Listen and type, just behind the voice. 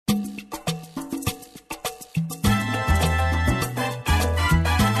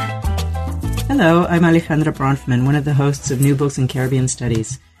Hello, I'm Alejandra Bronfman, one of the hosts of New Books in Caribbean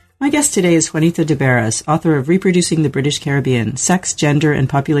Studies. My guest today is Juanita de Barras, author of Reproducing the British Caribbean, Sex, Gender, and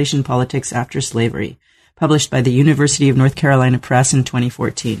Population Politics After Slavery, published by the University of North Carolina Press in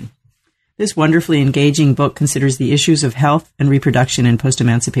 2014. This wonderfully engaging book considers the issues of health and reproduction in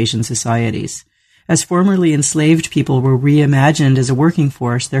post-emancipation societies. As formerly enslaved people were reimagined as a working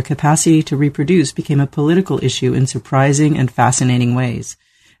force, their capacity to reproduce became a political issue in surprising and fascinating ways.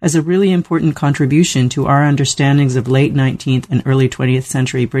 As a really important contribution to our understandings of late 19th and early 20th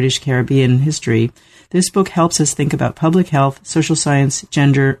century British Caribbean history, this book helps us think about public health, social science,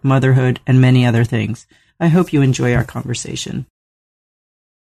 gender, motherhood, and many other things. I hope you enjoy our conversation.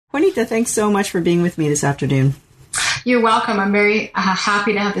 Juanita, thanks so much for being with me this afternoon. You're welcome. I'm very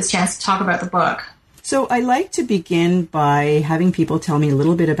happy to have this chance to talk about the book. So I like to begin by having people tell me a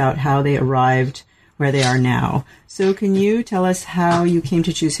little bit about how they arrived where they are now. So can you tell us how you came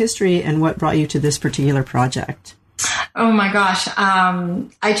to choose history and what brought you to this particular project? Oh my gosh.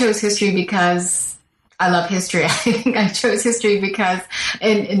 I chose history because I love history. I think I chose history because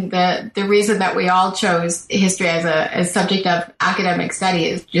in the reason that we all chose history as a subject of academic study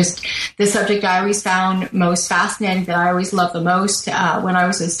is just the subject I always found most fascinating, that I always loved the most when I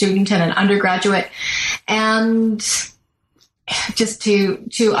was a student and an undergraduate. And just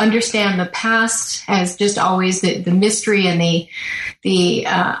to understand the past as just always the mystery and the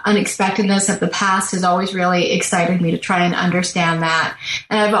unexpectedness of the past has always really excited me to try and understand that.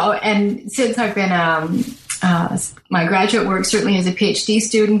 And since I've been my graduate work certainly as a PhD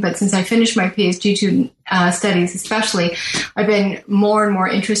student, but since I finished my PhD student studies especially, I've been more and more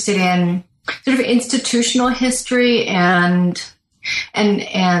interested in sort of institutional history and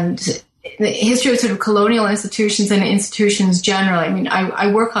the history of sort of colonial institutions and institutions generally. I mean,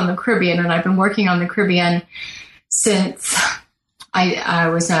 I work on the Caribbean, and I've been working on the Caribbean since I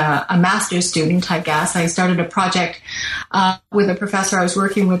was a master's student, I guess. I started a project with a professor I was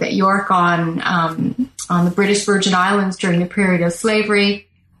working with at York on the British Virgin Islands during the period of slavery,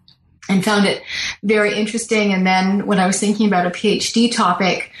 and found it very interesting. And then when I was thinking about a PhD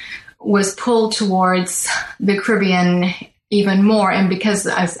topic, was pulled towards the Caribbean even more. And because,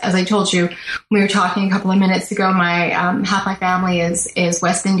 as I told you, we were talking a couple of minutes ago, my half my family is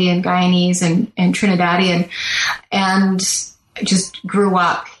West Indian, Guyanese, and Trinidadian, and just grew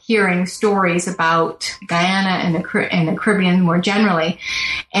up hearing stories about Guyana and the Caribbean more generally,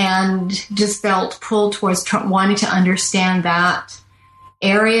 and just felt pulled towards wanting to understand that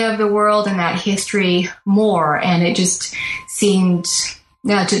area of the world and that history more. And it just seemed,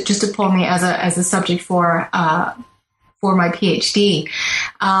 just to pull me as a subject for my PhD.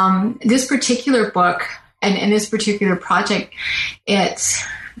 This particular book and this particular project,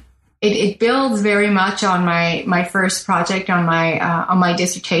 it builds very much on my first project, on my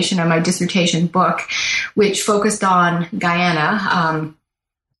dissertation book, which focused on Guyana.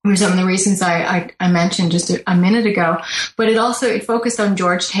 For some of the reasons I mentioned just a minute ago, but it focused on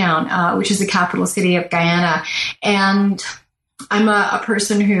Georgetown, which is the capital city of Guyana. And I'm a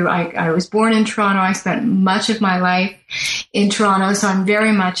person who I was born in Toronto. I spent much of my life in Toronto, so I'm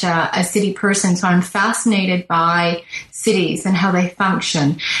very much a city person. So I'm fascinated by cities and how they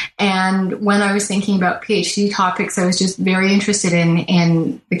function. And when I was thinking about PhD topics, I was just very interested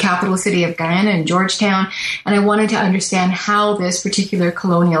in the capital city of Guyana and Georgetown. And I wanted to understand how this particular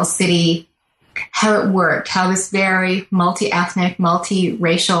colonial city, how it worked, how this very multi-ethnic,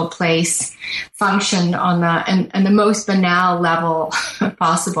 multi-racial place functioned on the most banal level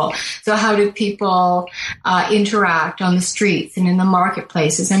possible. So how did people interact on the streets and in the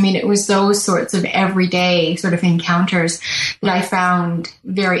marketplaces? I mean, it was those sorts of everyday sort of encounters that I found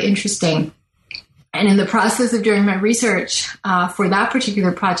very interesting. And in the process of doing my research for that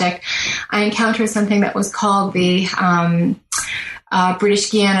particular project, I encountered something that was called the British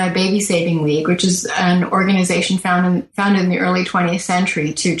Guiana Baby Saving League, which is an organization founded in the early 20th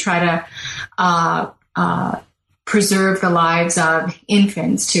century to try to preserve the lives of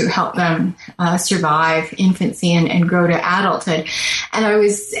infants, to help them survive infancy and grow to adulthood. And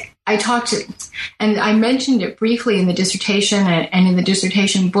I mentioned it briefly in the dissertation and in the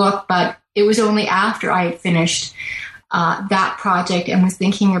dissertation book, but it was only after I had finished that project and was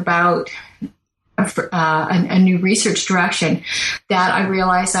thinking about a new research direction that I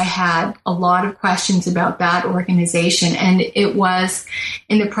realized I had a lot of questions about that organization. And it was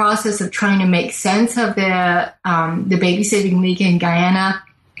in the process of trying to make sense of the Baby Saving League in Guyana,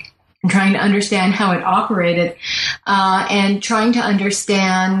 and trying to understand how it operated, and trying to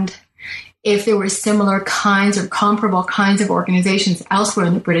understand if there were similar kinds or comparable kinds of organizations elsewhere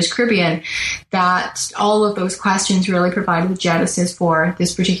in the British Caribbean, that all of those questions really provided the genesis for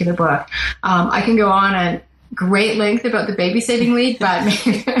this particular book. I can go on at great length about the Baby Saving League, but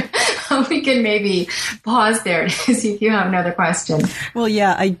maybe we can maybe pause there to see if you have another question. Well,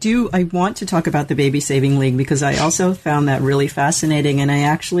 yeah, I do. I want to talk about the Baby Saving League because I also found that really fascinating, and I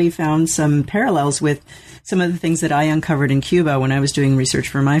actually found some parallels with some of the things that I uncovered in Cuba when I was doing research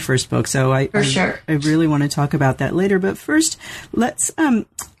for my first book. So I really want to talk about that later. But first,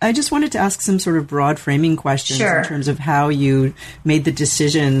 I just wanted to ask some sort of broad framing questions in terms of how you made the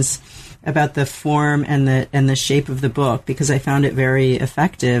decisions about the form and the shape of the book, because I found it very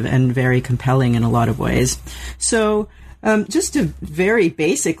effective and very compelling in a lot of ways. So, just to very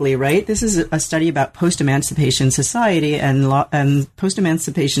basically, right, this is a study about post-emancipation society, and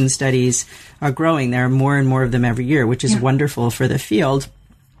post-emancipation studies are growing. There are more and more of them every year, which is wonderful for the field.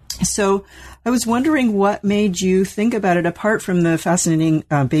 So I was wondering what made you think about it, apart from the fascinating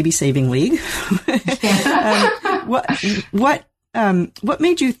Baby Saving League. What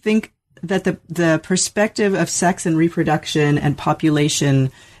made you think that the perspective of sex and reproduction and population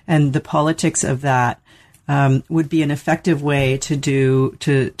and the politics of that would be an effective way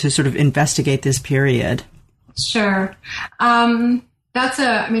to sort of investigate this period? Sure. That's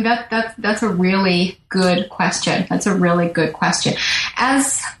a really good question. That's a really good question.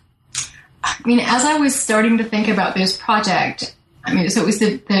 As I was starting to think about this project, so it was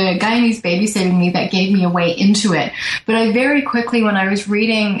the Guyanese Baby Saving League that gave me a way into it. But I very quickly, when I was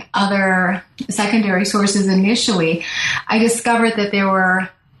reading other secondary sources initially, I discovered that there were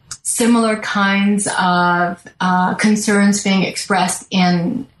similar kinds of concerns being expressed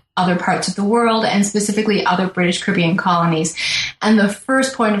in other parts of the world, and specifically other British Caribbean colonies. And the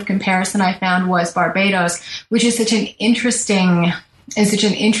first point of comparison I found was Barbados, which is such an interesting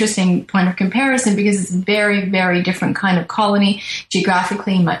point of comparison because it's a very, very different kind of colony,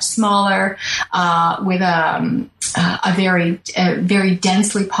 geographically much smaller, with a very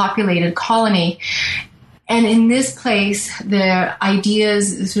densely populated colony. And in this place, the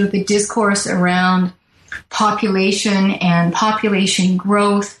ideas, sort of the discourse around population and population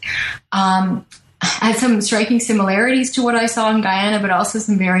growth, had some striking similarities to what I saw in Guyana, but also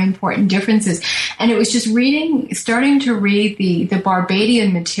some very important differences. And it was just starting to read the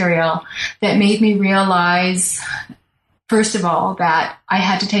Barbadian material that made me realize, first of all, that I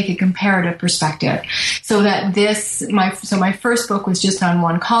had to take a comparative perspective. So that my first book was just on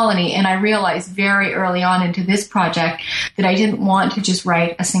one colony, and I realized very early on into this project that I didn't want to just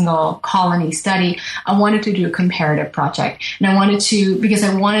write a single colony study. I wanted to do a comparative project, and because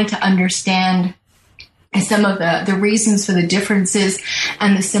I wanted to understand some of the reasons for the differences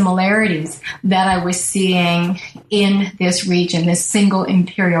and the similarities that I was seeing in this region, this single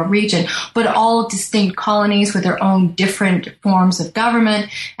imperial region, but all distinct colonies with their own different forms of government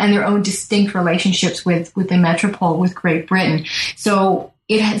and their own distinct relationships with the metropole, with Great Britain. So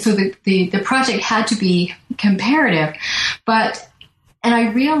the project had to be comparative, and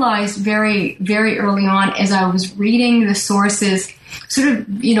I realized very, very early on as I was reading the sources, sort of,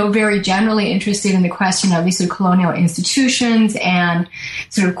 very generally interested in the question of these sort of colonial institutions and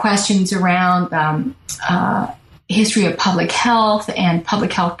sort of questions around history of public health and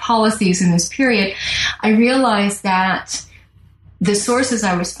public health policies in this period, I realized that the sources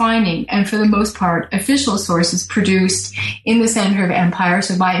I was finding, and for the most part, official sources produced in the center of empire,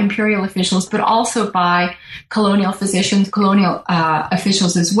 so by imperial officials, but also by colonial physicians, colonial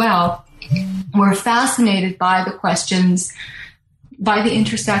officials as well, were fascinated by the questions, by the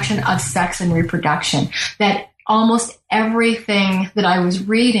intersection of sex and reproduction. That almost everything that I was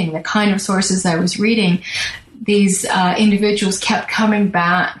reading, the kind of sources I was reading, these individuals kept coming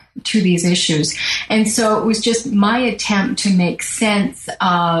back to these issues. And so it was just my attempt to make sense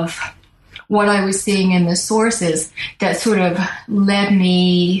of what I was seeing in the sources that sort of led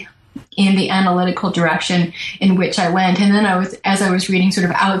me in the analytical direction in which I went. And then as I was reading sort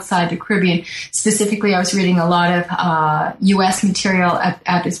of outside the Caribbean, specifically I was reading a lot of U.S. material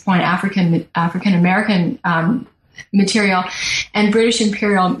at this point, African-American material and British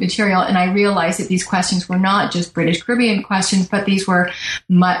imperial material. And I realized that these questions were not just British Caribbean questions, but these were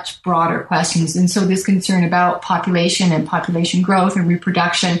much broader questions. And so this concern about population and population growth and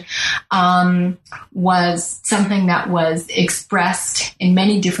reproduction was something that was expressed in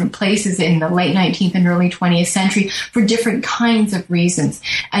many different places in the late 19th and early 20th century for different kinds of reasons.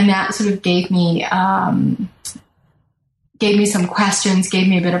 And that sort of gave me some questions, gave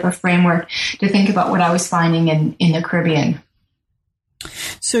me a bit of a framework to think about what I was finding in the Caribbean.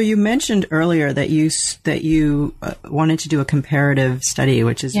 So you mentioned earlier that you wanted to do a comparative study,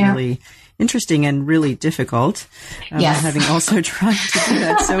 which is really interesting and really difficult. Yes. Having also tried to do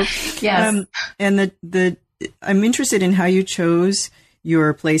that. So, yes. And I'm interested in how you chose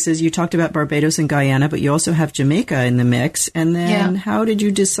your places. You talked about Barbados and Guyana, but you also have Jamaica in the mix. And then how did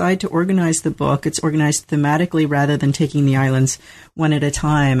you decide to organize the book? It's organized thematically rather than taking the islands one at a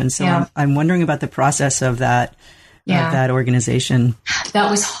time. And so I'm wondering about the process of that. That organization. That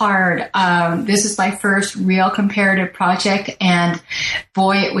was hard. This is my first real comparative project, and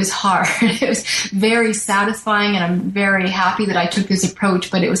boy, it was hard. It was very satisfying, and I'm very happy that I took this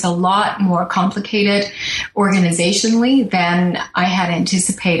approach, but it was a lot more complicated organizationally than I had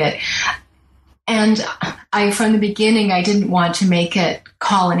anticipated. And from the beginning, I didn't want to make it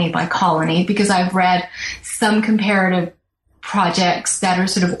colony by colony, because I've read some comparative projects that are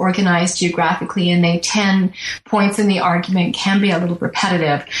sort of organized geographically, and 10 points in the argument can be a little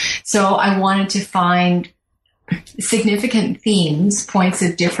repetitive. So I wanted to find significant themes, points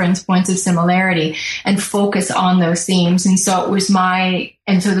of difference, points of similarity, and focus on those themes. And so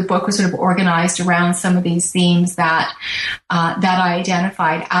the book was sort of organized around some of these themes that I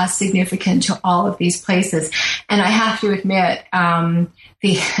identified as significant to all of these places. And I have to admit,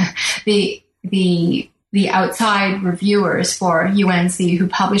 the outside reviewers for UNC who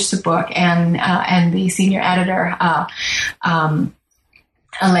published the book and the senior editor,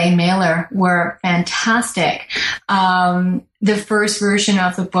 Elaine Mailer, were fantastic. The first version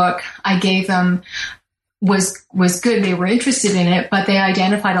of the book I gave them was good. They were interested in it, but they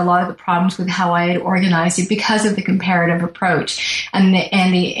identified a lot of the problems with how I had organized it because of the comparative approach. And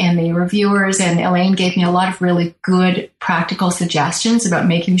the reviewers and Elaine gave me a lot of really good practical suggestions about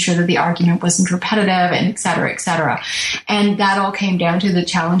making sure that the argument wasn't repetitive, and et cetera, et cetera. And that all came down to the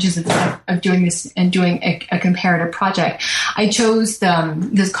challenges of doing this and doing a comparative project. I chose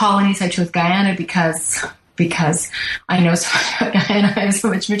those colonies. I chose Guyana because I know so much about Guyana, I have so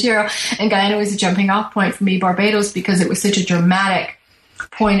much material, and Guyana was a jumping off point for me. Barbados, because it was such a dramatic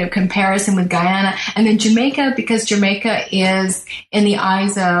point of comparison with Guyana, and then Jamaica, because Jamaica is, in the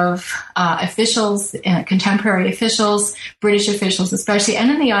eyes of officials, contemporary officials, British officials especially, and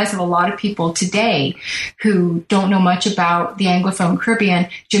in the eyes of a lot of people today who don't know much about the Anglophone Caribbean,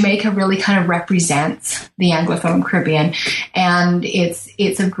 Jamaica really kind of represents the Anglophone Caribbean, and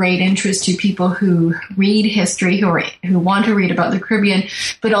it's of great interest to people who read history, who want to read about the Caribbean,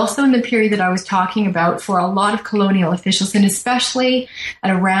 but also in the period that I was talking about, for a lot of colonial officials, and especially at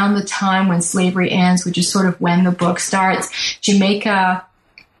around the time when slavery ends, which is sort of when the book starts, Jamaica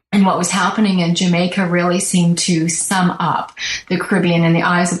and what was happening in Jamaica really seemed to sum up the Caribbean in the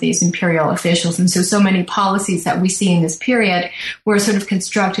eyes of these imperial officials. And so many policies that we see in this period were sort of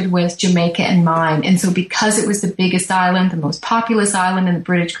constructed with Jamaica in mind. And so because it was the biggest island, the most populous island in the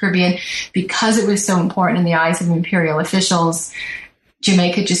British Caribbean, because it was so important in the eyes of imperial officials,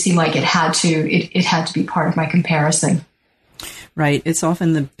 Jamaica just seemed like it had to be part of my comparison. Right. It's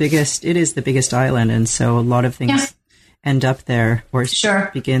often it is the biggest island. And so a lot of things end up there or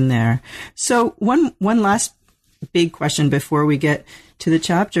begin there. So one last big question before we get to the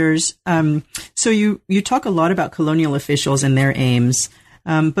chapters. So you talk a lot about colonial officials and their aims,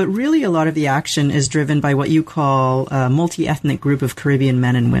 but really a lot of the action is driven by what you call a multi-ethnic group of Caribbean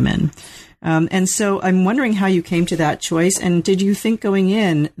men and women. And so I'm wondering how you came to that choice, and did you think going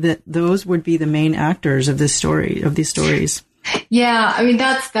in that those would be the main actors of these stories? Yeah, I mean,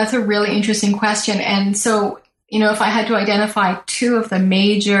 that's a really interesting question. And so, if I had to identify two of the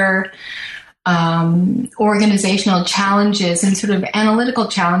major organizational challenges and sort of analytical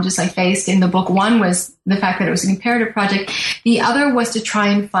challenges I faced in the book, one was the fact that it was a comparative project. The other was to try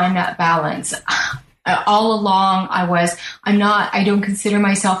and find that balance. All along, I don't consider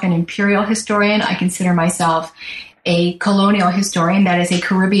myself an imperial historian. I consider myself a colonial historian, that is a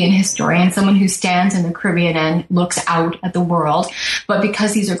Caribbean historian, someone who stands in the Caribbean and looks out at the world. But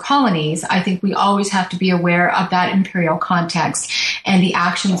because these are colonies, I think we always have to be aware of that imperial context and the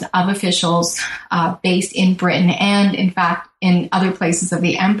actions of officials based in Britain and, in fact, in other places of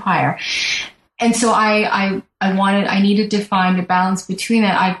the empire. And so I needed to find a balance between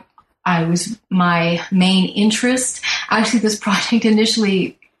that. My main interest, actually, this project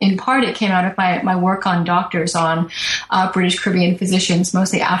initially, in part, it came out of my work on doctors, on British Caribbean physicians,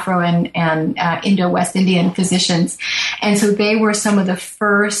 mostly Afro and Indo-West Indian physicians. And so they were some of the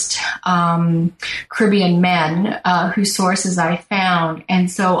first Caribbean men whose sources I found.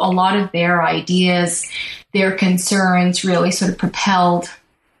 And so a lot of their ideas, their concerns really sort of propelled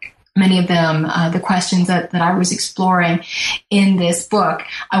many of them, the questions that I was exploring in this book.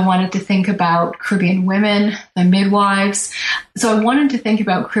 I wanted to think about Caribbean women, the midwives. So I wanted to think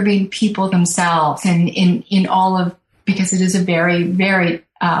about Caribbean people themselves and in all of, because it is a very, very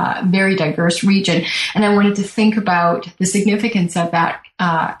very diverse region. And I wanted to think about the significance of that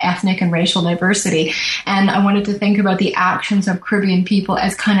ethnic and racial diversity. And I wanted to think about the actions of Caribbean people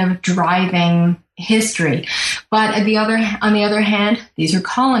as kind of driving history. But on the other hand, these are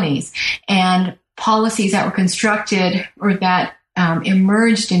colonies, and policies that were constructed or that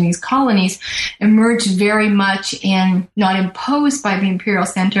emerged in these colonies emerged very much not imposed by the imperial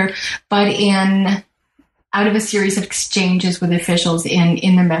center, but out of a series of exchanges with officials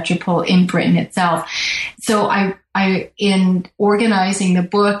in the metropole in Britain itself. So I in organizing the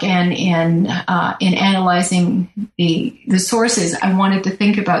book and in analyzing the sources, I wanted to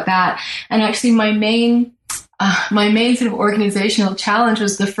think about that. And actually, my main sort of organizational challenge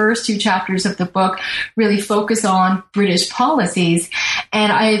was the first 2 chapters of the book really focus on British policies.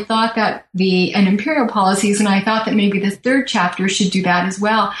 And I thought that and imperial policies, and I thought that maybe the 3rd chapter should do that as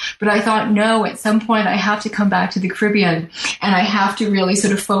well. But I thought, no, at some point I have to come back to the Caribbean, and I have to really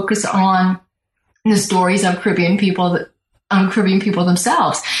sort of focus on the stories of Caribbean people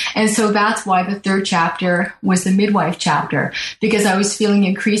themselves. And so that's why the 3rd chapter was the midwife chapter, because I was feeling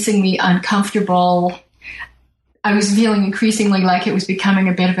increasingly uncomfortable. I was feeling increasingly like it was becoming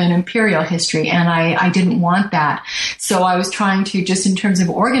a bit of an imperial history, and I didn't want that. So I was trying to, just in terms of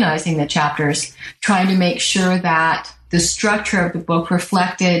organizing the chapters, trying to make sure that the structure of the book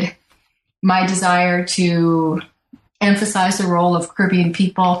reflected my desire to emphasize the role of Caribbean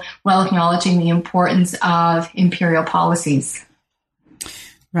people while acknowledging the importance of imperial policies.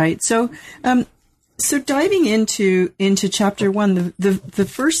 Right. So diving into chapter 1, the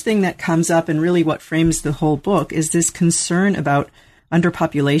first thing that comes up, and really what frames the whole book, is this concern about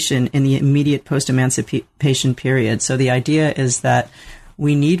underpopulation in the immediate post-emancipation period. So the idea is that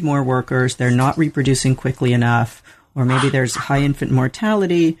we need more workers, they're not reproducing quickly enough, or maybe there's high infant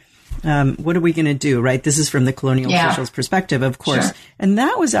mortality. What are we going to do, right? This is from the colonial officials' perspective, of course. Sure. And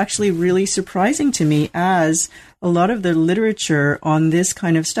that was actually really surprising to me, as a lot of the literature on this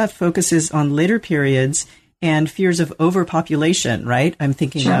kind of stuff focuses on later periods and fears of overpopulation, right? I'm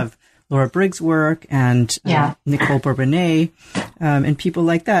thinking of Laura Briggs' work and Nicole Bourbonnais and people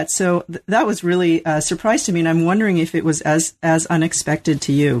like that. So that was really a surprise to me, and I'm wondering if it was as unexpected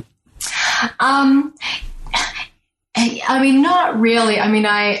to you. I mean, not really. I mean,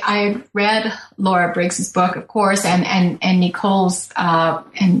 I read Laura Briggs's book, of course, and Nicole's,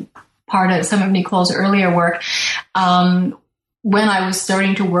 and part of some of Nicole's earlier work, when I was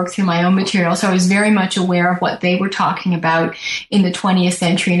starting to work through my own material. So I was very much aware of what they were talking about in the 20th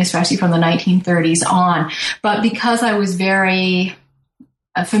century, and especially from the 1930s on. But because I was very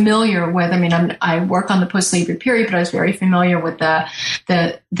familiar with, I work on the post-slavery period, but I was very familiar with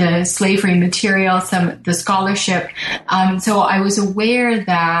the slavery material, the scholarship. So I was aware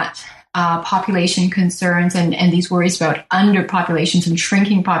that population concerns and these worries about underpopulations and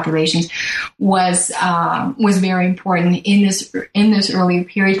shrinking populations was very important in this early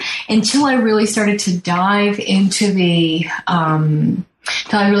period, until I really started to dive into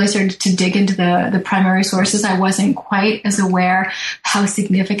until I really started to dig into the primary sources. I wasn't quite as aware how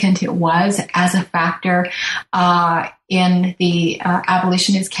significant it was as a factor in the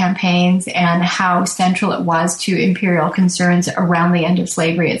abolitionist campaigns, and how central it was to imperial concerns around the end of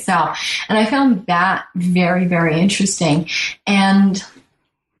slavery itself. And I found that very, very interesting. And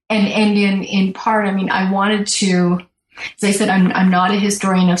in part, I wanted to, as I said, I'm not a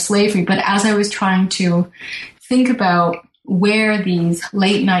historian of slavery, but as I was trying to think about where these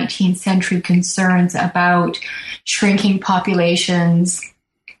late 19th century concerns about shrinking populations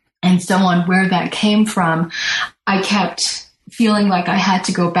and so on, where that came from, I kept feeling like I had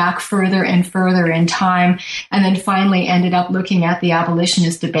to go back further and further in time, and then finally ended up looking at the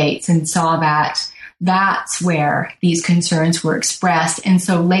abolitionist debates and saw that that's where these concerns were expressed. And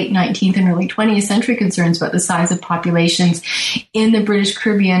so late 19th and early 20th century concerns about the size of populations in the British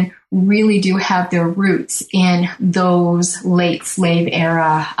Caribbean really do have their roots in those late slave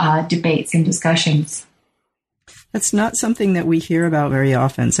era debates and discussions. That's not something that we hear about very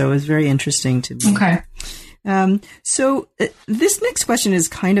often, so it was very interesting to me. Okay. So this next question is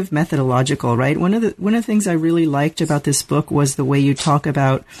kind of methodological, right? One of the things I really liked about this book was the way you talk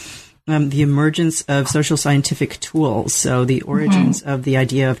about the emergence of social scientific tools. So the origins of the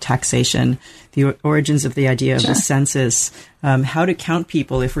idea of taxation, the origins of the idea of the census, how to count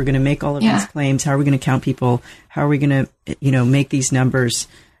people. If we're going to make all of these claims, how are we going to count people? How are we going to, make these numbers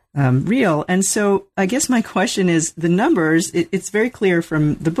real? And so I guess my question is, the numbers, it's very clear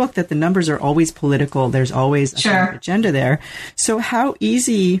from the book that the numbers are always political. There's always a kind of agenda there. So how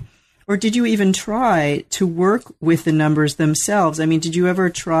easy, or did you even try to work with the numbers themselves? Did you ever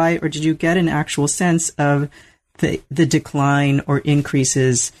try, or did you get an actual sense of the decline or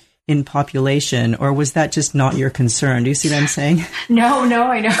increases in population, or was that just not your concern? Do you see what I'm saying? No,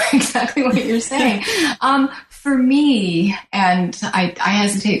 I know exactly what you're saying. For me, and I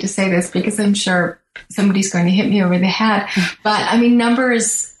hesitate to say this because I'm sure somebody's going to hit me over the head, but I mean,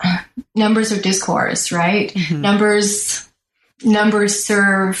 numbers are discourse, right? Mm-hmm. Numbers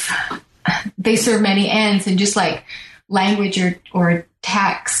serve many ends, and just like language or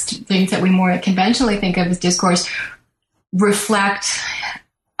text, things that we more conventionally think of as discourse, reflect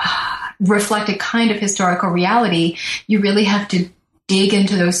a kind of historical reality. You really have to dig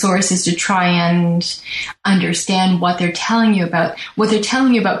into those sources to try and understand what they're telling you about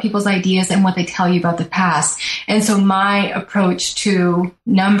people's ideas and what they tell you about the past. And so my approach to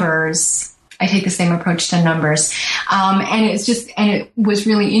numbers, I take the same approach to numbers. And it was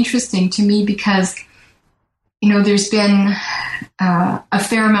really interesting to me because, there's been a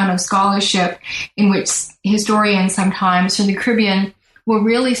fair amount of scholarship in which historians sometimes from the Caribbean will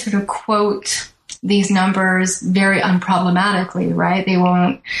really sort of quote these numbers very unproblematically, right? They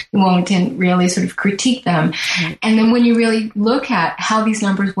won't really sort of critique them. Mm-hmm. And then when you really look at how these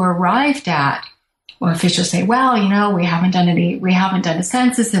numbers were arrived at, well, officials say, well, we haven't done a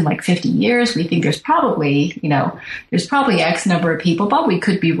census in like 50 years. We think there's probably X number of people, but we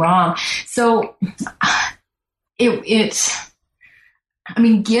could be wrong. So given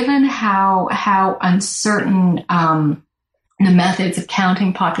how uncertain, the methods of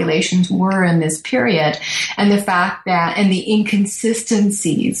counting populations were in this period, and the fact that, and the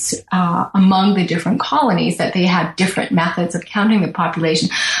inconsistencies among the different colonies, that they had different methods of counting the population,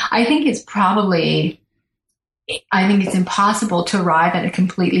 I think it's impossible to arrive at a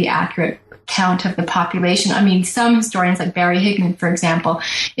completely accurate count of the population. I mean, some historians like Barry Hickman, for example,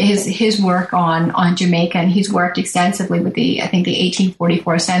 his work on Jamaica, and he's worked extensively with the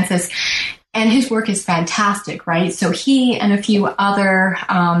 1844 census. And his work is fantastic, right? So he and a few other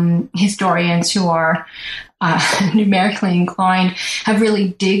historians who are numerically inclined have really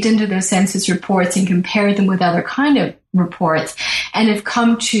digged into those census reports and compared them with other kind of reports, and have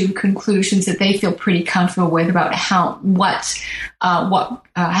come to conclusions that they feel pretty comfortable with about how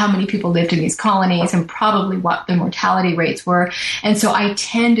many people lived in these colonies and probably what the mortality rates were. And so I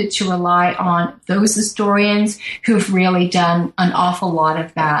tended to rely on those historians who've really done an awful lot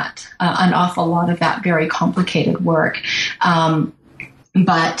of that very complicated work.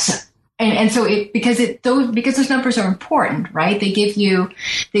 Because those numbers are important, right? They give you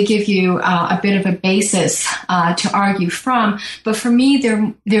a bit of a basis to argue from. But for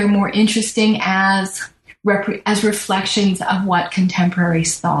me, they're more interesting as reflections of what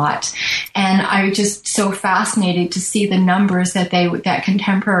contemporaries thought, and I was just so fascinated to see the numbers that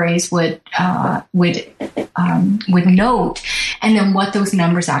contemporaries would note, and then what those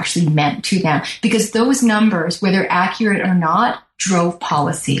numbers actually meant to them, because those numbers, whether accurate or not, drove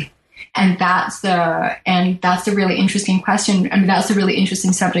policy. And that's the really interesting question. I mean, that's a really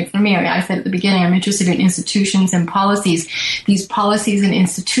interesting subject for me. I said at the beginning, I'm interested in institutions and policies. These policies and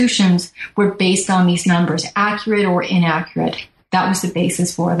institutions were based on these numbers, accurate or inaccurate. That was the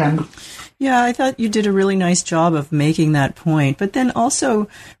basis for them. Yeah, I thought you did a really nice job of making that point, but then also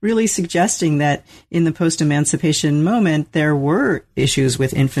really suggesting that in the post-emancipation moment, there were issues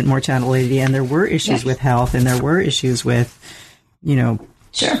with infant mortality, and there were issues with health, and there were issues with,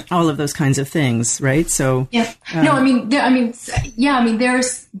 sure, all of those kinds of things, right? So yeah,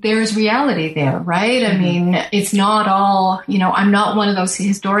 there's reality there, right? Mm-hmm. I mean, it's not all, I'm not one of those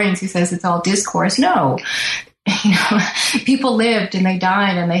historians who says it's all discourse. No. People lived and they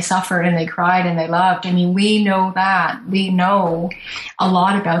died and they suffered and they cried and they loved. I mean, we know that. We know a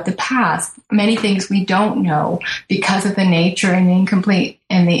lot about the past. Many things we don't know because of the nature and the incomplete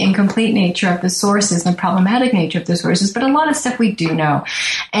nature of the sources and the problematic nature of the sources. But a lot of stuff we do know.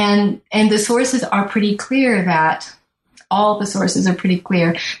 And the sources are pretty clear that all the sources are pretty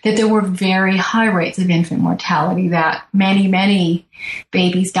clear that there were very high rates of infant mortality, that many, many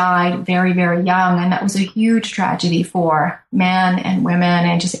babies died very, very young. And that was a huge tragedy for men and women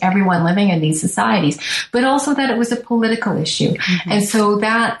and just everyone living in these societies, but also that it was a political issue. Mm-hmm. And so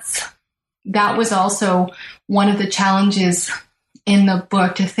that was also one of the challenges in the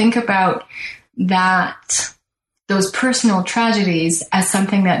book, to think about those personal tragedies as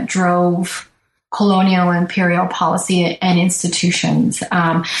something that drove colonial and imperial policy and institutions.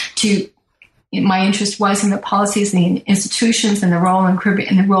 My interest was in the policies and the institutions and the role of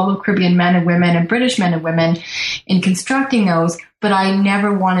Caribbean men and women and British men and women in constructing those. But I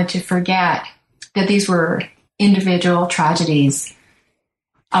never wanted to forget that these were individual tragedies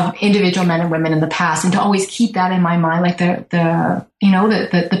of individual men and women in the past, and to always keep that in my mind, like the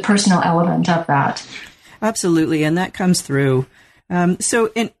personal element of that. Absolutely, and that comes through.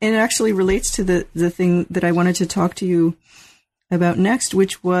 So it actually relates to the thing that I wanted to talk to you about next,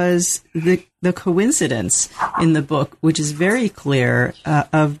 which was the coincidence in the book, which is very clear,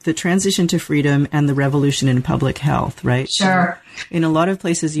 of the transition to freedom and the revolution in public health, right? Sure. So in a lot of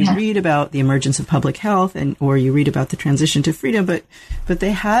places you read about the emergence of public health or you read about the transition to freedom, but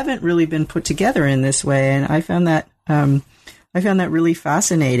they haven't really been put together in this way. And I found that really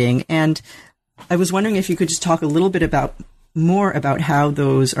fascinating. And I was wondering if you could just talk a little bit more about how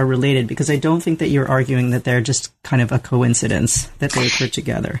those are related, because I don't think that you're arguing that they're just kind of a coincidence that they occur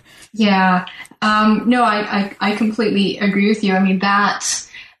together. Yeah. No, I completely agree with you. I mean, that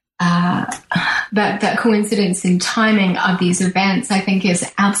coincidence in timing of these events, I think, is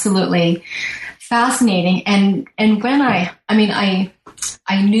absolutely fascinating. And when I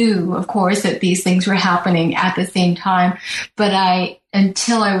knew, of course, that these things were happening at the same time, but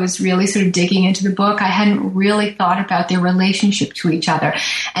until I was really sort of digging into the book, I hadn't really thought about their relationship to each other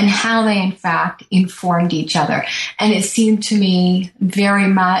and how they, in fact, informed each other. And it seemed to me very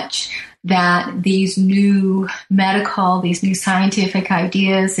much that these new these new scientific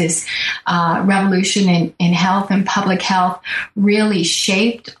ideas, this revolution in health and public health really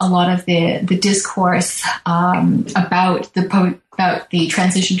shaped a lot of the discourse about the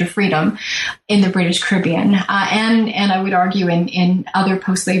transition to freedom in the British Caribbean, and I would argue in other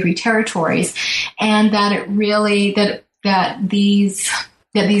post-slavery territories, and that it really that these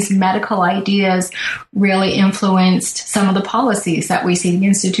medical ideas really influenced some of the policies that we see, the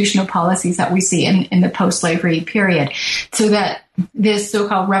institutional policies that we see in the post-slavery period. So that this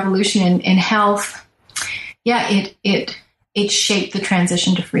so-called revolution in health, it shaped the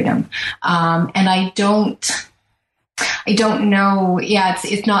transition to freedom, and I don't know. Yeah,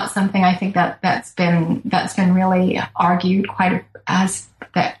 it's not something I think that's been really argued quite as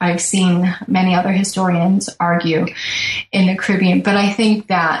that I've seen many other historians argue in the Caribbean. But I think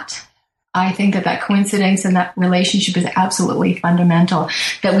that coincidence and that relationship is absolutely fundamental.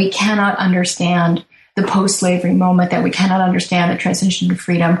 That we cannot understand the post-slavery moment, that we cannot understand the transition to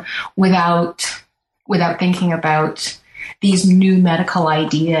freedom without thinking about these new medical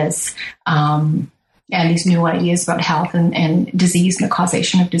ideas. And these new ideas about health and disease and the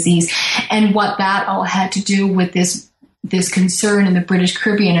causation of disease, and what that all had to do with this concern in the British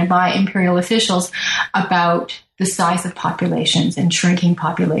Caribbean and by imperial officials about the size of populations and shrinking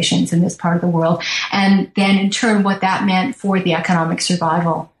populations in this part of the world, and then in turn what that meant for the economic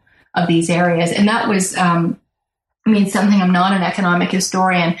survival of these areas. And that was, something. I'm not an economic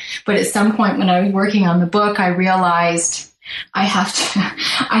historian, but at some point when I was working on the book, I realized I have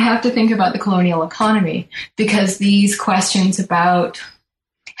to think about the colonial economy, because these questions about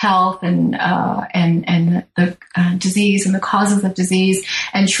health and the disease and the causes of disease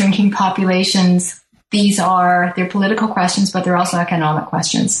and shrinking populations, they're political questions, but they're also economic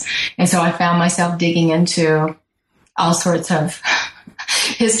questions. And so I found myself digging into all sorts of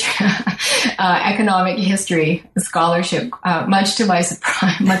history, economic history scholarship, much to my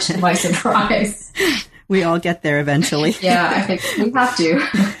surprise. We all get there eventually. Yeah, I think we have to.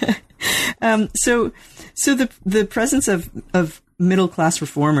 So the presence of middle class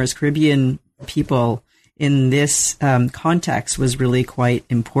reformers, Caribbean people in this context was really quite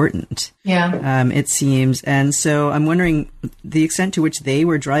important. Yeah, it seems, and so I'm wondering the extent to which they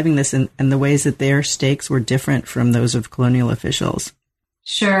were driving this and the ways that their stakes were different from those of colonial officials.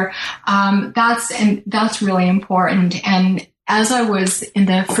 Sure, that's really important. And as I was in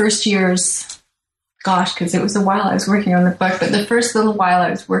the first years. Because it was a while I was working on the book, but the first little while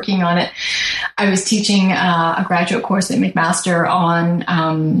I was working on it, I was teaching a graduate course at McMaster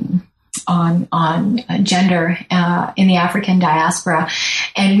on gender in the African diaspora,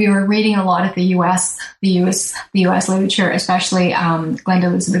 and we were reading a lot of the U.S. literature, especially Glenda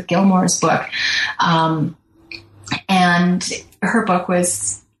Elizabeth Gilmore's book, and her book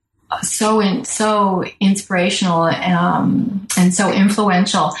was so inspirational and so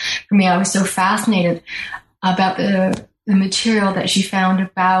influential for me. I was so fascinated about the material that she found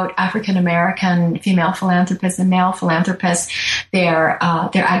about African American female philanthropists and male philanthropists, their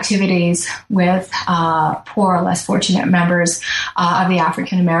activities with poor or less fortunate members of the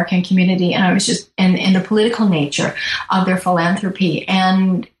African American community, and I was just in the political nature of their philanthropy,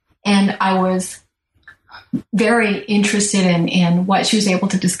 and I was very interested in what she was able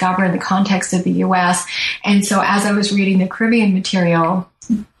to discover in the context of the U.S. And so as I was reading the Caribbean material,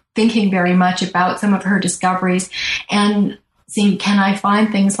 thinking very much about some of her discoveries and seeing, can I find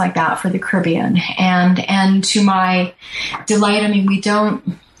things like that for the Caribbean? And to my delight,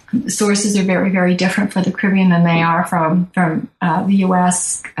 sources are very, very different for the Caribbean than they are from the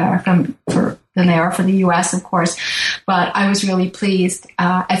U.S. For than they are for the U.S., of course. But I was really pleased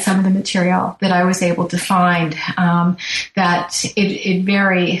at some of the material that I was able to find, that it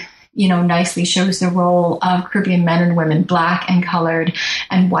very nicely shows the role of Caribbean men and women, Black and colored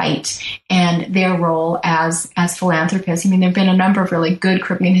and white, and their role as philanthropists. I mean, there have been a number of really good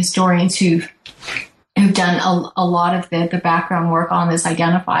Caribbean historians who've done a lot of the background work on this,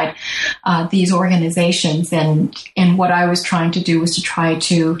 identified these organizations. And what I was trying to do was to try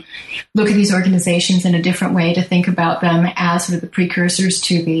to look at these organizations in a different way, to think about them as sort of the precursors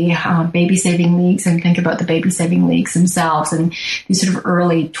to the baby saving leagues, and think about the baby saving leagues themselves and these sort of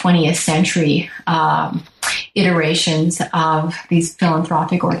early 20th century iterations of these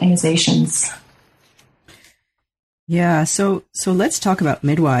philanthropic organizations. Yeah. So let's talk about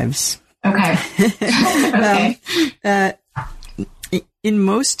midwives. Okay. Okay. In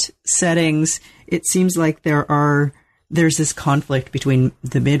most settings, it seems like there's this conflict between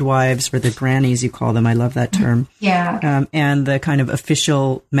the midwives, or the grannies, you call them. I love that term. Yeah. And the kind of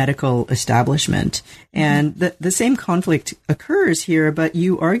official medical establishment. And the same conflict occurs here, but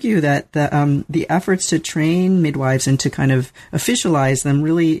you argue that the efforts to train midwives and to kind of officialize them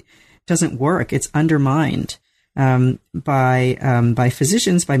really doesn't work. It's undermined by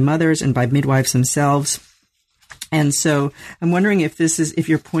physicians, by mothers, and by midwives themselves. And so I'm wondering if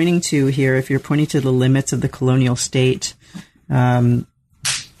you're pointing to the limits of the colonial state, as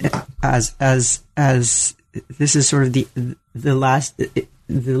this is sort of the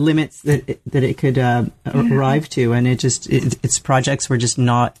limits that it could arrive to, and its projects were just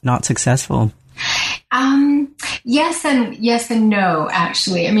not successful. Yes and no,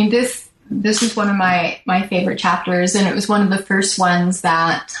 actually. I mean, this is one of my favorite chapters, and it was one of the first ones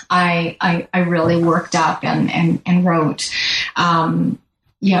that I really worked up and wrote.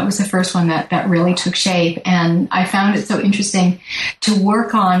 It was the first one that really took shape, and I found it so interesting to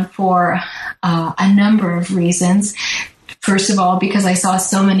work on for a number of reasons. First of all, because I saw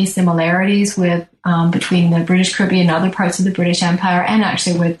so many similarities with between the British Caribbean and other parts of the British Empire, and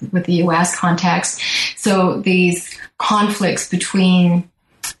actually with the U.S. context. So these conflicts between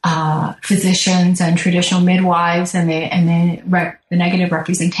physicians and traditional midwives, and the negative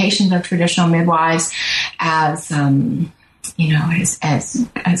representations of traditional midwives as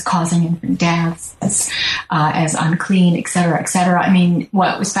as causing infant deaths, as unclean, et cetera, et cetera. I mean,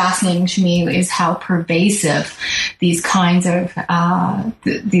 what was fascinating to me is how pervasive these kinds of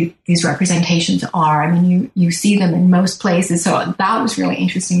these representations are. I mean, you see them in most places, so that was really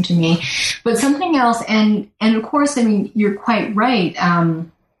interesting to me. But something else, and of course, I mean, you're quite right. I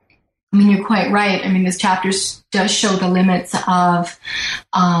mean, this chapter does show the limits of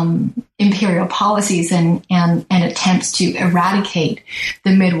imperial policies and attempts to eradicate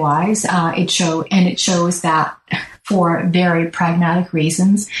the midwives. It shows that for very pragmatic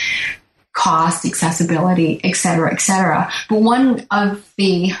reasons, cost, accessibility, et cetera, et cetera. But one of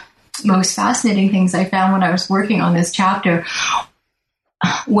the most fascinating things I found when I was working on this chapter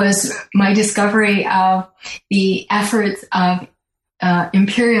was my discovery of the efforts of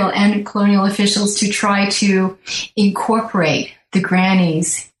imperial and colonial officials to try to incorporate the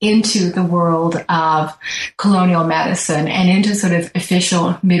grannies into the world of colonial medicine and into sort of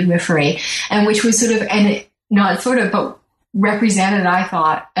official midwifery, and which was sort of, but represented, I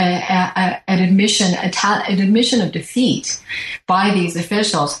thought, an admission of defeat by these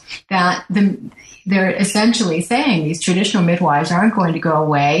officials, that they're essentially saying these traditional midwives aren't going to go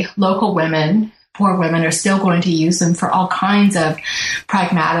away. Local women, poor women, are still going to use them for all kinds of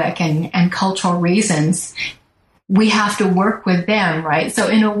pragmatic and cultural reasons. We have to work with them, right? So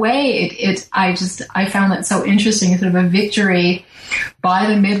in a way, I found that so interesting, sort of a victory by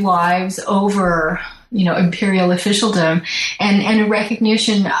the midwives over, imperial officialdom, and a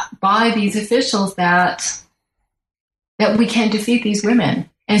recognition by these officials that we can't defeat these women,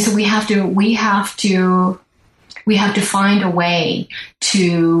 and so we have to find a way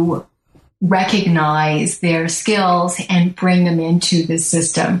to recognize their skills and bring them into the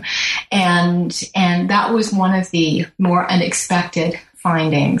system. And that was one of the more unexpected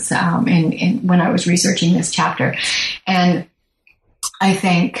findings when I was researching this chapter. And I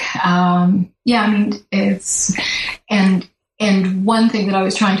think, and one thing that I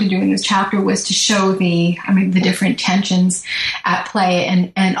was trying to do in this chapter was to show the different tensions at play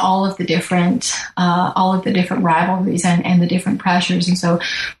and all of the different rivalries and the different pressures. And so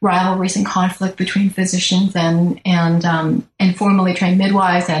rivalries and conflict between physicians and formally trained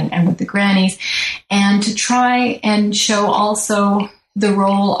midwives and with the grannies, and to try and show also the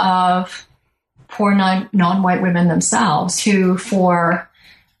role of poor non-white women themselves, who for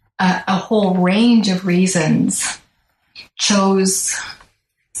a whole range of reasons chose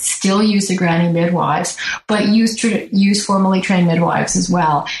still use the granny midwives, but use formally trained midwives as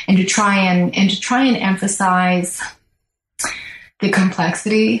well, and to try and emphasize the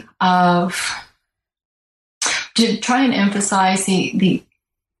complexity of, to try and emphasize the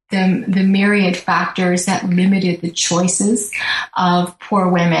myriad factors that limited the choices of poor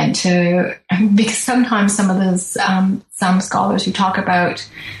women, because sometimes some of those some scholars who talk about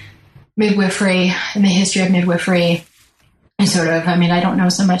midwifery and the history of midwifery sort of, I mean, I don't know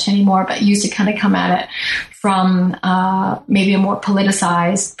so much anymore, but used to kind of come at it from maybe a more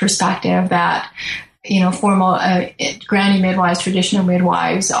politicized perspective that, formal granny midwives, traditional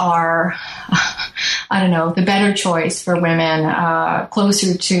midwives are, I don't know, the better choice for women,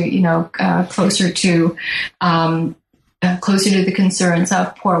 closer to the concerns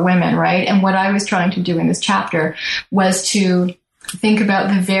of poor women, right? And what I was trying to do in this chapter was to think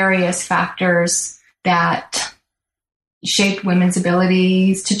about the various factors that shaped women's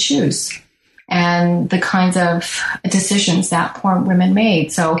abilities to choose and the kinds of decisions that poor women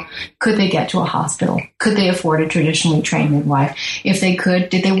made. So could they get to a hospital? Could they afford a traditionally trained midwife? If they could,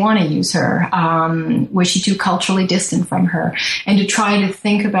 did they want to use her? Was she too culturally distant from her? And to try to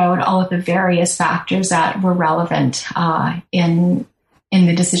think about all of the various factors that were relevant in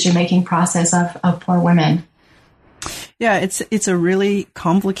the decision-making process of poor women. Yeah, it's a really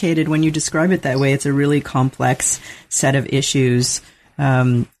complicated, when you describe it that way, it's a really complex set of issues.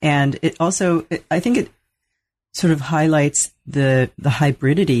 And it also, I think it sort of highlights the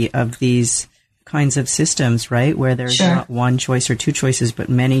hybridity of these kinds of systems, right? Where there's not one choice or two choices, but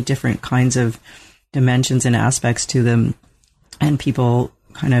many different kinds of dimensions and aspects to them, and people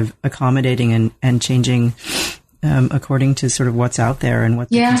kind of accommodating and changing according to sort of what's out there and what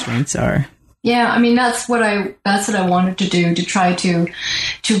the constraints are. Yeah, I mean, that's what I wanted to do, to try to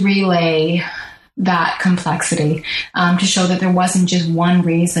relay that complexity, to show that there wasn't just one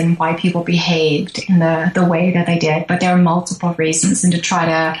reason why people behaved in the way that they did, but there are multiple reasons, and to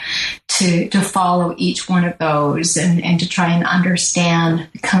try to follow each one of those and to try and understand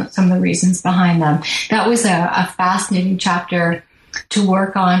some of the reasons behind them. That was a fascinating chapter to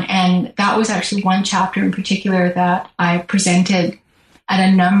work on, and that was actually one chapter in particular that I presented at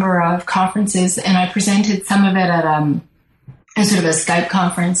a number of conferences, and I presented some of it at a sort of a Skype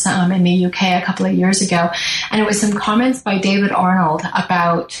conference in the UK a couple of years ago. And it was some comments by David Arnold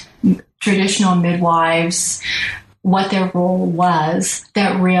about traditional midwives, what their role was,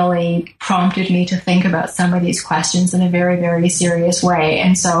 that really prompted me to think about some of these questions in a very, very serious way.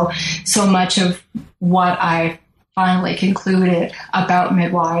 And so much of what I finally concluded about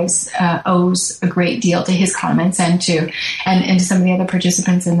midwives owes a great deal to his comments and to some of the other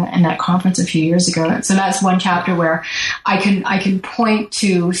participants in that conference a few years ago. So that's one chapter where I can point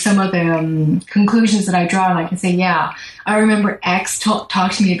to some of the conclusions that I draw, and I can say, yeah, I remember X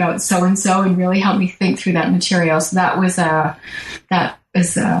talked to me about so and so, and really helped me think through that material. So that was a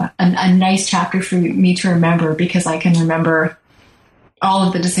nice chapter for me to remember, because I can remember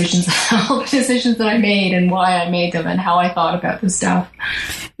all the decisions that I made and why I made them and how I thought about this stuff.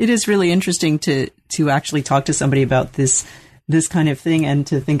 It is really interesting to actually talk to somebody about this kind of thing, and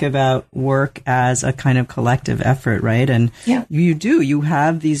to think about work as a kind of collective effort, right? And you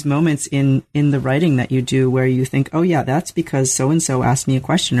have these moments in the writing that you do where you think, oh yeah, that's because so-and-so asked me a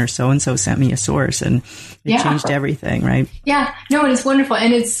question, or so-and-so sent me a source, and it changed everything, right? Yeah, no, it's wonderful.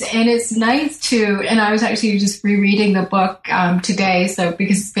 And it's nice to, and I was actually just rereading the book today, so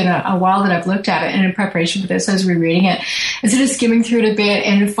because it's been a while that I've looked at it, and in preparation for this, I was rereading it and sort of skimming through it a bit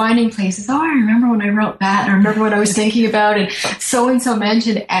and finding places, oh, I remember when I wrote that, and I remember what I was thinking about, and so-and-so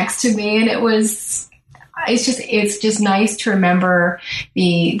mentioned X to me, and it's just nice to remember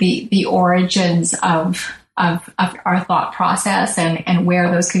the origins of our thought process and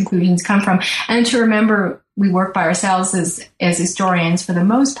where those conclusions come from, and to remember we work by ourselves as historians for the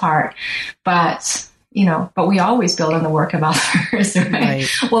most part, but we always build on the work of others, right?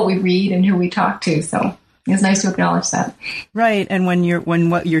 What we read and who we talk to. So it's nice to acknowledge that. Right. And when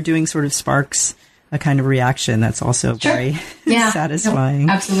what you're doing sort of sparks a kind of reaction, that's also very satisfying.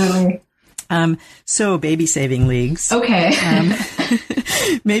 No, absolutely. So baby saving leagues. Okay.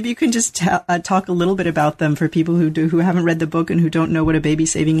 Maybe you can just talk a little bit about them for people who haven't read the book and who don't know what a baby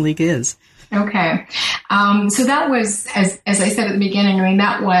saving league is. Okay. So that was, as I said at the beginning, I mean,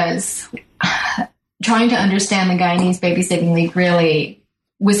 that was trying to understand the Guyanese Baby Saving League really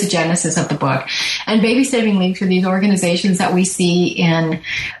was the genesis of the book. And Baby Saving Leagues are these organizations that we see in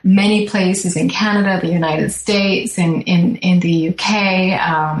many places in Canada, the United States, in the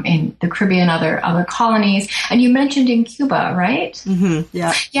UK, in the Caribbean, other colonies. And you mentioned in Cuba, right? Mm-hmm.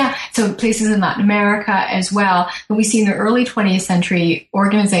 Yeah. Yeah. So places in Latin America as well. But we see in the early 20th century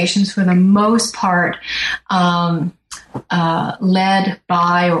organizations, for the most part, led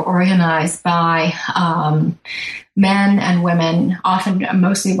by or organized by men and women, often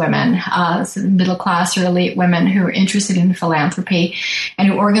mostly women, sort of middle class or elite women who are interested in philanthropy, and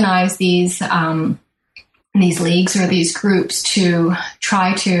who organize these leagues or these groups to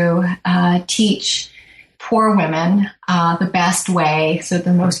try to teach poor women the best way, so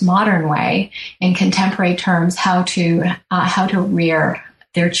the most modern way, in contemporary terms, how to rear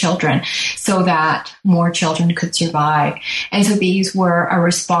their children so that more children could survive. And so these were a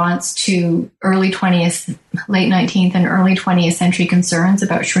response to late 19th and early 20th century concerns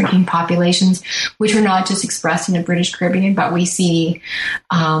about shrinking populations, which were not just expressed in the British Caribbean, but we see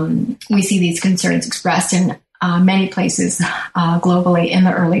these concerns expressed in many places globally in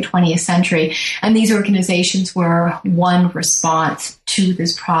the early 20th century. And these organizations were one response to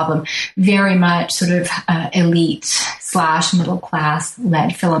this problem, very much sort of elite/middle class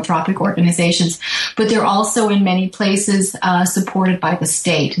led philanthropic organizations. But they're also in many places supported by the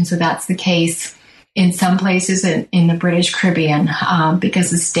state. And so that's the case in some places in the British Caribbean,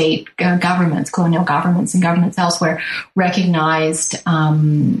 because the state governments, colonial governments and governments elsewhere recognized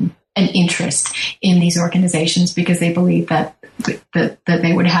an interest in these organizations because they believe that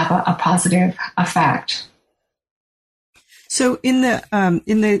they would have a positive effect. So in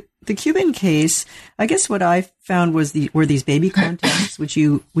the Cuban case, I guess what I found were these baby contests, which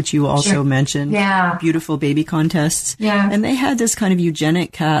you also Sure. mentioned. Yeah. Beautiful baby contests. Yeah. And they had this kind of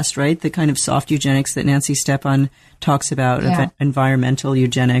eugenic cast, right? The kind of soft eugenics that Nancy Stepan talks about, Yeah. environmental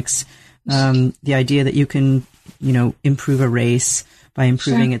eugenics. The idea that you can, improve a race by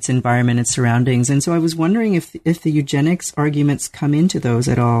improving Sure. its environment, its surroundings. And so I was wondering if the eugenics arguments come into those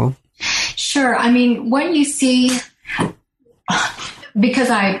at all. Sure. I mean, when you see, because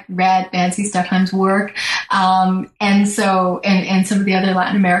I read Nancy Stepan's work, and so some of the other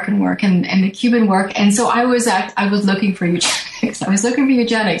Latin American work and the Cuban work, and so I was looking for eugenics. I was looking for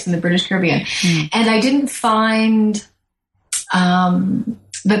eugenics in the British Caribbean, and I didn't find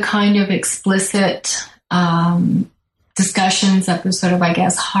the kind of explicit discussions of the sort of, I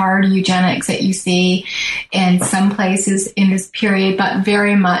guess, hard eugenics that you see in some places in this period, but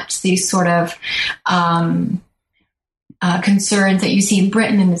very much these sort of concerns that you see in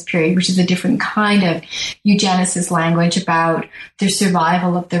Britain in this period, which is a different kind of eugenicist language about the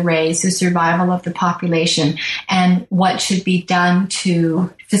survival of the race, the survival of the population, and what should be done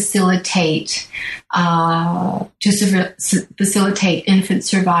to facilitate infant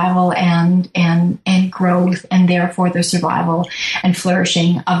survival and growth, and therefore the survival and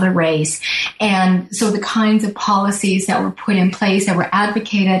flourishing of the race. And so the kinds of policies that were put in place that were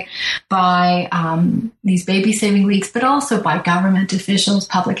advocated by these baby saving leagues, but also by government officials,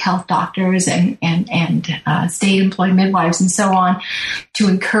 public health doctors, and state employed midwives, and so on, to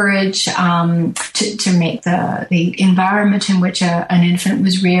encourage to make the environment in which an infant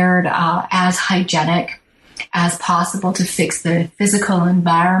was reared as hygienic as possible, to fix the physical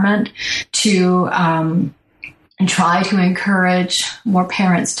environment, to and try to encourage more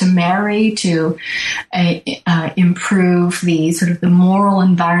parents to marry, to improve the sort of the moral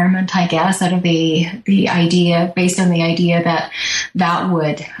environment, I guess, out of the idea, based on the idea that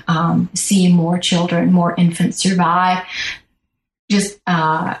would see more children, more infants survive. Just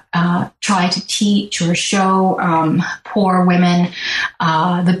try to teach or show poor women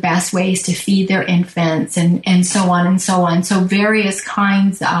the best ways to feed their infants, and so on and so on. So various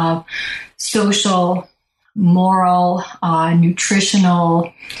kinds of social, moral,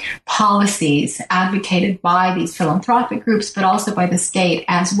 nutritional policies advocated by these philanthropic groups, but also by the state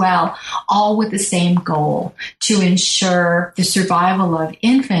as well, all with the same goal: to ensure the survival of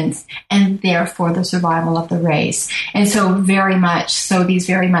infants and therefore the survival of the race. And so these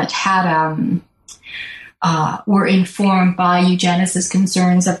very much had were informed by eugenicist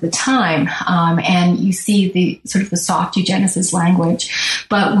concerns of the time, and you see the sort of the soft eugenicist language,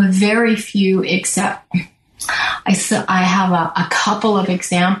 but with very few except. I have a couple of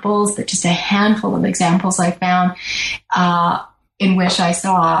examples, but just a handful of examples I found in which I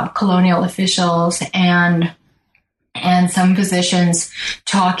saw colonial officials and some physicians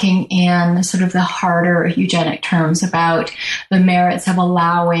talking in sort of the harder eugenic terms about the merits of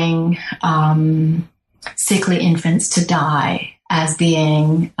allowing sickly infants to die as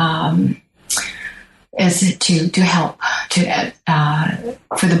being is to help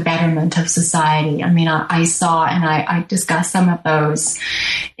for the betterment of society. I mean, I saw and I discussed some of those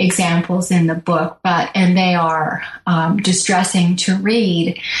examples in the book, and they are distressing to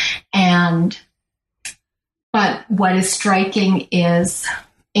read. But what is striking is,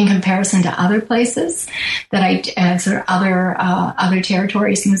 in comparison to other places other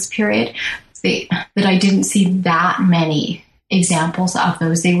territories in this period, that I didn't see that many examples of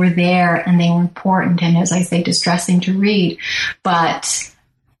those. They were there and they were important, and as I say, distressing to read, but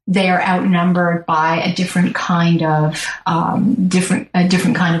they are outnumbered by a different kind of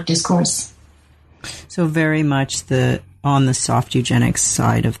discourse. So very much on the soft eugenics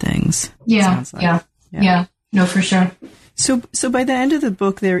side of things. Yeah, like. Yeah. No, for sure. So by the end of the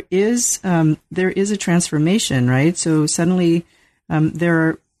book, there is a transformation, right? So suddenly, there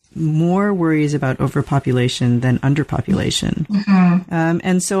are more worries about overpopulation than underpopulation. Mm-hmm.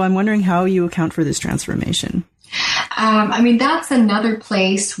 And so I'm wondering how you account for this transformation. I mean, that's another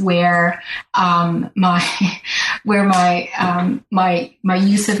place where my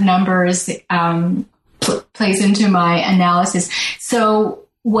use of numbers plays into my analysis. So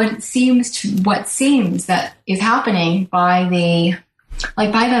what seems that is happening by the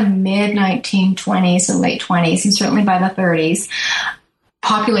mid 1920s and late 20s, and certainly by the 30s,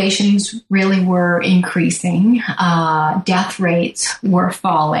 populations really were increasing. Death rates were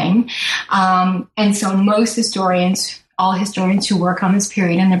falling. And so all historians who work on this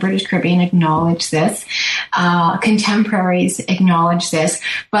period in the British Caribbean acknowledge this. Contemporaries acknowledge this.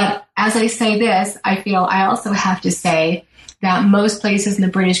 But as I say this, I feel I also have to say that most places in the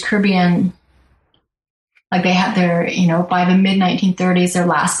British Caribbean, like they had by the mid 1930s, their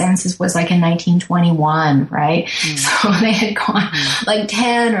last census was like in 1921, right? Mm. So they had gone like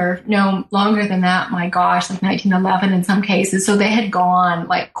 10 or no longer than that. My gosh, like 1911 in some cases. So they had gone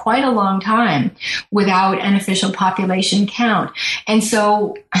like quite a long time without an official population count. And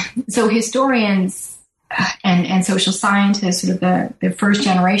so historians and social scientists, sort of the first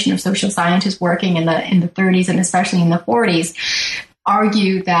generation of social scientists working in the 30s and especially in the 40s,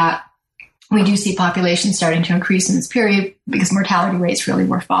 argue that we do see population starting to increase in this period because mortality rates really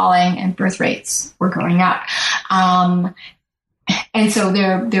were falling and birth rates were going up. And so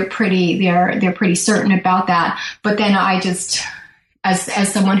they're pretty certain about that. But then I just,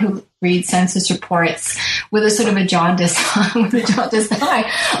 as someone who reads census reports with a sort of a jaundice eye,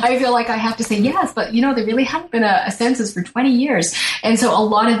 I feel like I have to say yes, but there really hadn't been a census for 20 years. And so a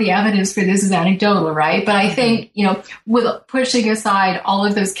lot of the evidence for this is anecdotal, right? But I think, with pushing aside all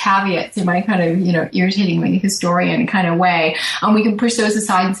of those caveats in my kind of, irritating like historian kind of way, we can push those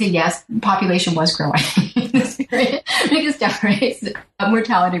aside and say, yes, population was growing in this period because death rates,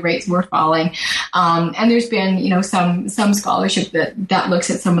 mortality rates were falling. And there's been, some scholarship that looks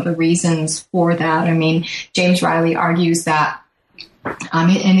at some of the reasons for that. I mean, James Riley argues that,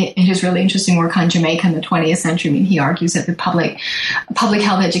 in his really interesting work on Jamaica in the 20th century, I mean, he argues that the public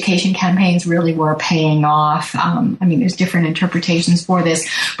health education campaigns really were paying off. There's different interpretations for this.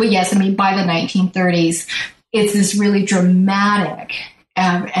 But yes, by the 1930s, it's this really dramatic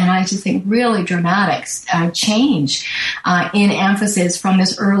and I just think really dramatic change in emphasis from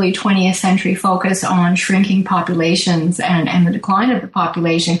this early 20th century focus on shrinking populations and the decline of the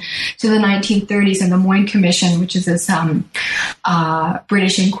population to the 1930s and the Moyne Commission, which is this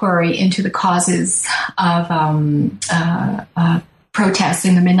British inquiry into the causes of protests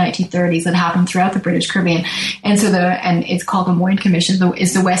in the mid-1930s that happened throughout the British Caribbean. And so and it's called the Moyne Commission.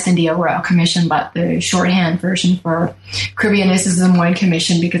 It's the West India Royal Commission, but the shorthand version for Caribbeanists is the Moyne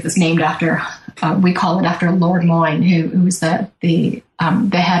Commission because it's named after, we call it after Lord Moyne, who was the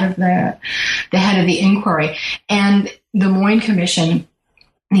head of the inquiry. And the Moyne Commission,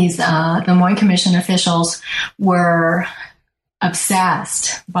 the Moyne Commission officials were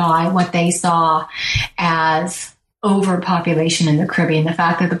obsessed by what they saw as overpopulation in the Caribbean, the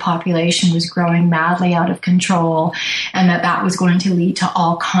fact that the population was growing madly out of control and that was going to lead to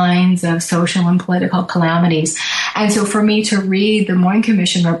all kinds of social and political calamities. And so for me to read the Moyne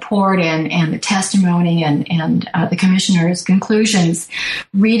Commission report and the testimony and the commissioner's conclusions,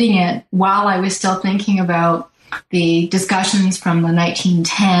 reading it while I was still thinking about the discussions from the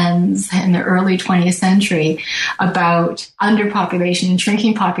 1910s and the early 20th century about underpopulation and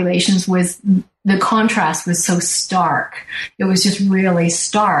shrinking populations the contrast was so stark. It was just really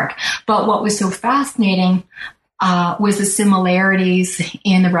stark. But what was so fascinating was the similarities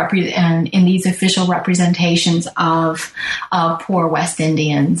in in these official representations of poor West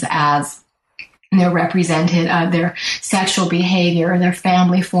Indians as they're represented, their sexual behavior, their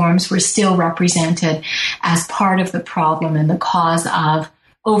family forms were still represented as part of the problem and the cause of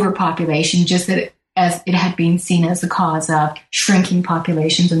overpopulation, just that as it had been seen as the cause of shrinking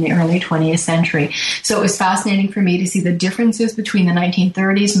populations in the early 20th century. So it was fascinating for me to see the differences between the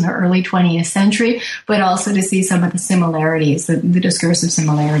 1930s and the early 20th century, but also to see some of the similarities, the discursive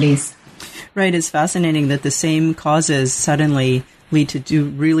similarities. Right. It's fascinating that the same causes suddenly lead to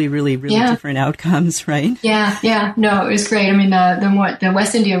really different outcomes, right? Yeah. No, it was great. I mean, the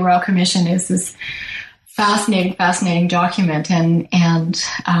West India Royal Commission is this fascinating document, and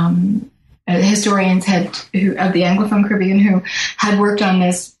historians of the Anglophone Caribbean who had worked on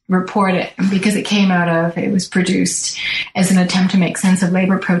this report, because it was produced as an attempt to make sense of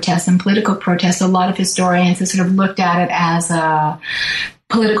labor protests and political protests. A lot of historians have sort of looked at it as a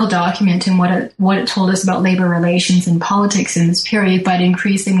political document and what it told us about labor relations and politics in this period, but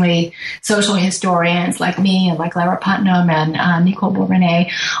increasingly social historians like me and like Lara Putnam and Nicole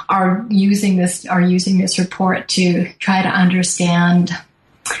Bourbonnais are using this report to try to understand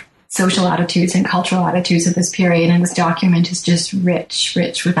social attitudes and cultural attitudes of this period, and this document is just rich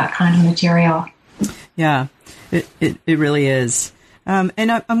with that kind of material. Yeah, it really is.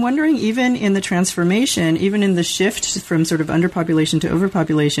 And I'm wondering, even in the transformation, even in the shift from sort of underpopulation to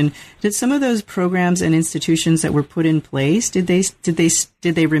overpopulation, did some of those programs and institutions that were put in place, did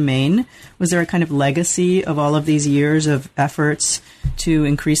they remain? Was there a kind of legacy of all of these years of efforts to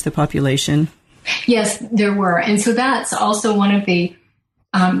increase the population? Yes, there were, and so that's also one of the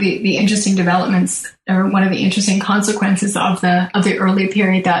interesting developments, or one of the interesting consequences of the early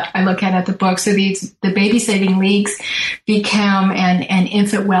period that I look at the book. So the babysitting leagues became and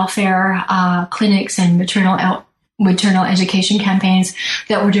infant welfare clinics and maternal education campaigns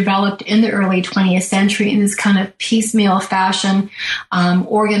that were developed in the early 20th century in this kind of piecemeal fashion,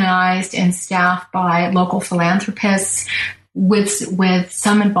 organized and staffed by local philanthropists with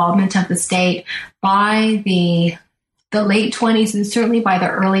some involvement of the state. By the late 20s and certainly by the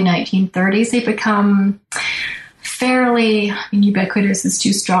early 1930s, they become fairly, ubiquitous is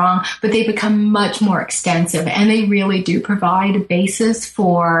too strong, but they become much more extensive, and they really do provide a basis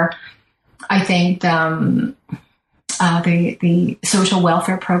for, I think, the social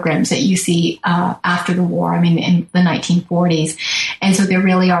welfare programs that you see after the war, in the 1940s. And so they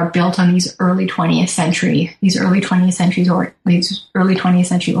really are built on these early 20th century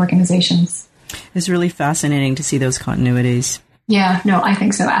organizations. It's really fascinating to see those continuities. Yeah, no, I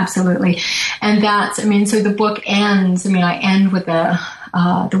think so, absolutely. And so the book ends, I end with the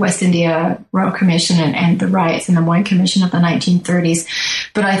West India Royal Commission and the riots in the Moyne Commission of the 1930s.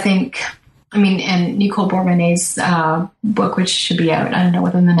 But I think, and Nicole Bourbonnais' book, which should be out, I don't know,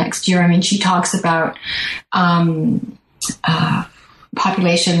 within the next year, she talks about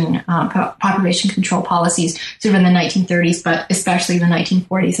population control policies sort of in the 1930s, but especially the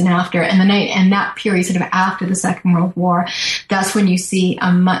 1940s and after, and that period sort of after the Second World War. That's when you see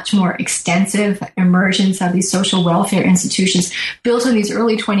a much more extensive emergence of these social welfare institutions built on these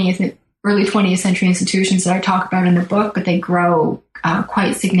early 20th century institutions that I talk about in the book, but they grow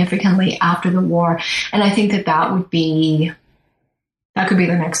quite significantly after the war. And I think that could be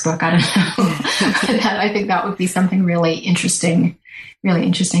the next book. I don't know. I think that would be something really interesting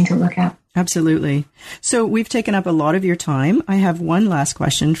to look at. Absolutely. So we've taken up a lot of your time. I have one last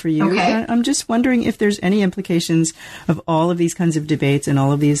question for you. Okay. I'm just wondering if there's any implications of all of these kinds of debates and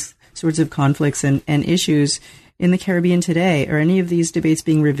all of these sorts of conflicts and issues in the Caribbean today. Are any of these debates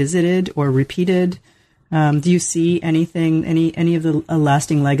being revisited or repeated? Do you see anything, any of the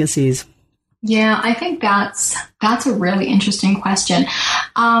lasting legacies? Yeah, I think that's a really interesting question.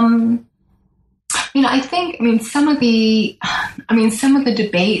 I think some of the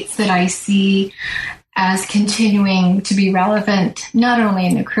debates that I see as continuing to be relevant, not only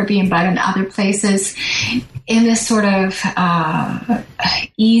in the Caribbean, but in other places, in this sort of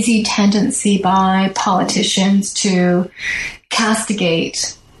easy tendency by politicians to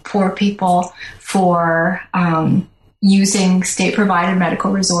castigate poor people for using state-provided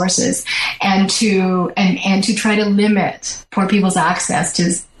medical resources and to try to limit poor people's access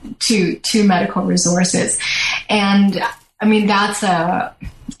to medical resources. And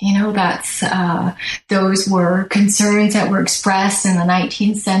those were concerns that were expressed in the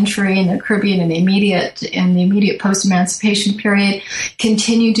 19th century in the Caribbean in the immediate post-emancipation period,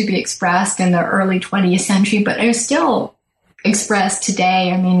 continued to be expressed in the early 20th century, but are still expressed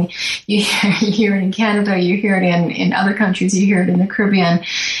today. You hear it in Canada, you hear it in other countries, you hear it in the Caribbean,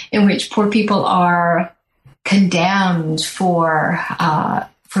 in which poor people are condemned for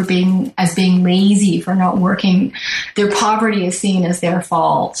being lazy, for not working. Their poverty is seen as their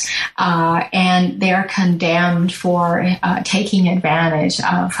fault, and they are condemned for taking advantage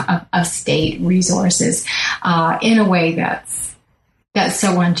of state resources in a way that's that's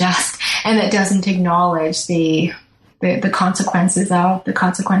so unjust and that doesn't acknowledge the consequences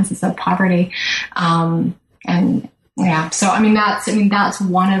of poverty. And yeah, so that's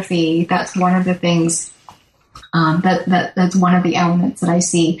one of the things that's one of the elements that I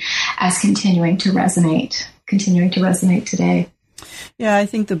see as continuing to resonate today. Yeah, I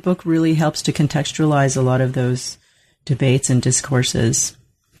think the book really helps to contextualize a lot of those debates and discourses.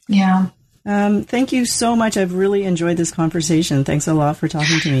 Yeah. Thank you so much. I've really enjoyed this conversation. Thanks a lot for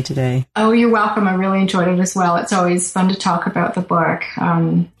talking to me today. Oh, you're welcome. I really enjoyed it as well. It's always fun to talk about the book.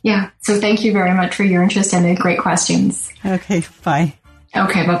 So thank you very much for your interest and the great questions. Okay, bye.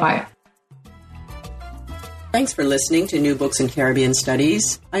 Okay, bye-bye. Thanks for listening to New Books in Caribbean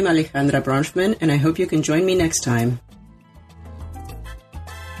Studies. I'm Alejandra Bronfman, and I hope you can join me next time.